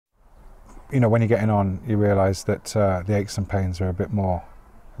You know, when you're getting on, you realise that the aches and pains are a bit more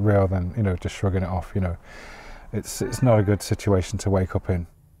real than, you know, just shrugging it off. You know, it's not a good situation to wake up in.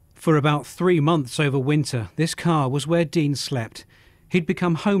 For about 3 months over winter, this car was where Dean slept. He'd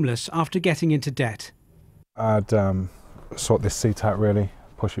become homeless after getting into debt. I'd sort this seat out, really,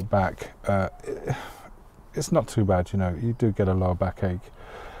 push it back. It's not too bad, you know. You do get a lower backache,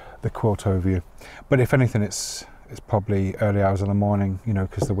 the quilt over you. But if anything, it's probably early hours of the morning, you know,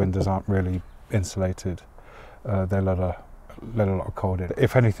 because the windows aren't really insulated. They let a lot of cold in.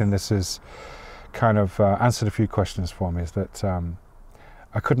 If anything, this has kind of answered a few questions for me, is that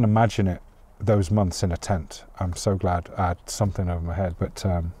I couldn't imagine it those months in a tent. I'm so glad I had something over my head, but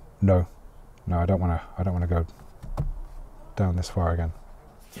no, I don't want to go down this far again.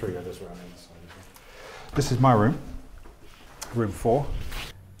 3 others around inside. This is my room, room 4.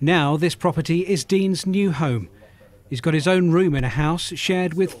 Now this property is Dean's new home. He's got his own room in a house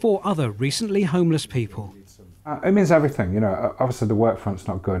shared with 4 other recently homeless people. It means everything, you know. Obviously the work front's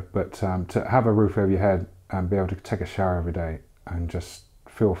not good, but to have a roof over your head and be able to take a shower every day and just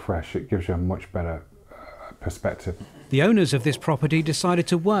feel fresh, it gives you a much better perspective. The owners of this property decided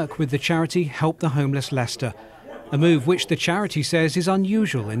to work with the charity Help the Homeless Leicester, a move which the charity says is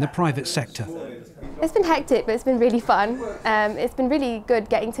unusual in the private sector. It's been hectic, but it's been really fun. It's been really good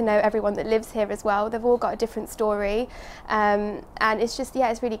getting to know everyone that lives here as well. They've all got a different story, and it's just, yeah,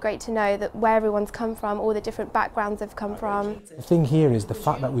 it's really great to know that where everyone's come from, all the different backgrounds they've come from. The thing here is the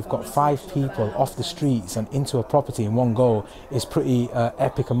fact that we've got 5 people off the streets and into a property in one go is pretty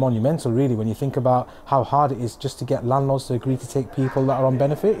epic and monumental, really, when you think about how hard it is just to get landlords to agree to take people that are on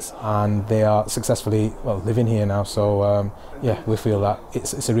benefits, and they are successfully, well, living here now. So yeah, we feel that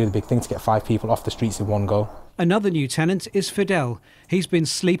it's a really big thing to get 5 people off the streets in one go. Another new tenant is Fidel. He's been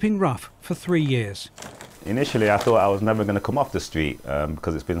sleeping rough for 3 years. Initially I thought I was never going to come off the street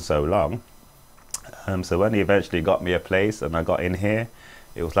because it's been so long. So when he eventually got me a place and I got in here,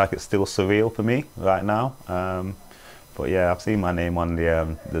 it was like it's still surreal for me right now. But yeah, I've seen my name on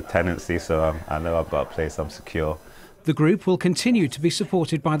the tenancy, so I know I've got a place, I'm secure. The group will continue to be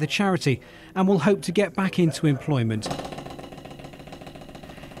supported by the charity and will hope to get back into employment,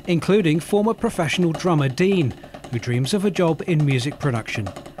 including former professional drummer Dean, who dreams of a job in music production.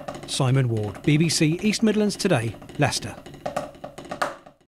 Simon Ward, BBC East Midlands Today, Leicester.